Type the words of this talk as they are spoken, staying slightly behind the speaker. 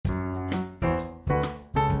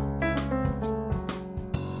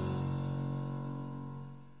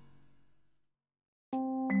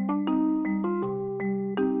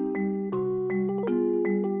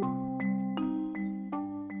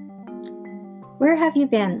Where have you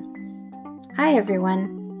been? Hi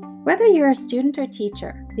everyone. Whether you're a student or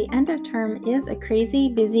teacher, the end of term is a crazy,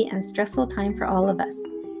 busy, and stressful time for all of us.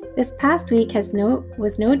 This past week was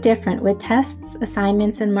no different with tests,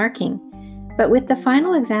 assignments, and marking. But with the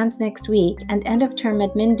final exams next week and end of term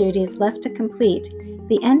admin duties left to complete,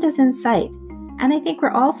 the end is in sight, and I think we're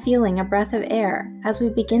all feeling a breath of air as we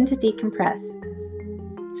begin to decompress.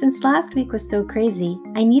 Since last week was so crazy,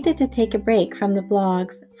 I needed to take a break from the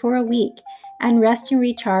blogs for a week and rest and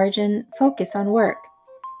recharge and focus on work.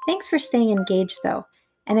 Thanks for staying engaged though,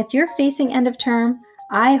 and if you're facing end of term,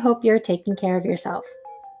 I hope you're taking care of yourself.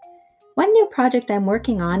 One new project I'm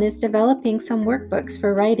working on is developing some workbooks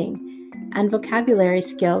for writing and vocabulary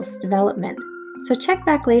skills development, so check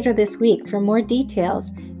back later this week for more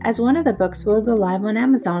details as one of the books will go live on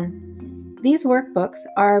Amazon. These workbooks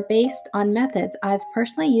are based on methods I've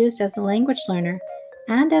personally used as a language learner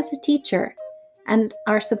and as a teacher, and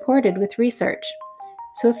are supported with research.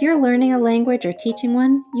 So if you're learning a language or teaching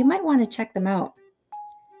one, you might want to check them out.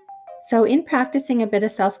 So in practicing a bit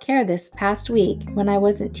of self-care this past week when I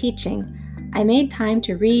wasn't teaching, I made time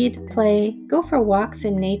to read, play, go for walks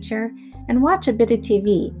in nature, and watch a bit of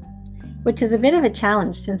TV, which is a bit of a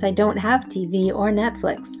challenge since I don't have TV or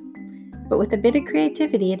Netflix. But with a bit of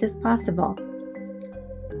creativity, it is possible.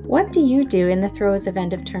 What do you do in the throes of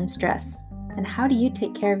end-of-term stress? And how do you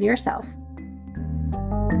take care of yourself?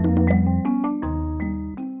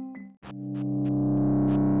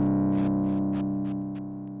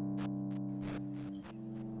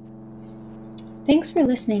 Thanks for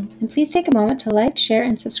listening, and please take a moment to like, share,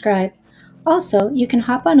 and subscribe. Also, you can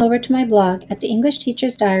hop on over to my blog at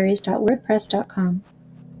theenglishteachersdiaries.wordpress.com.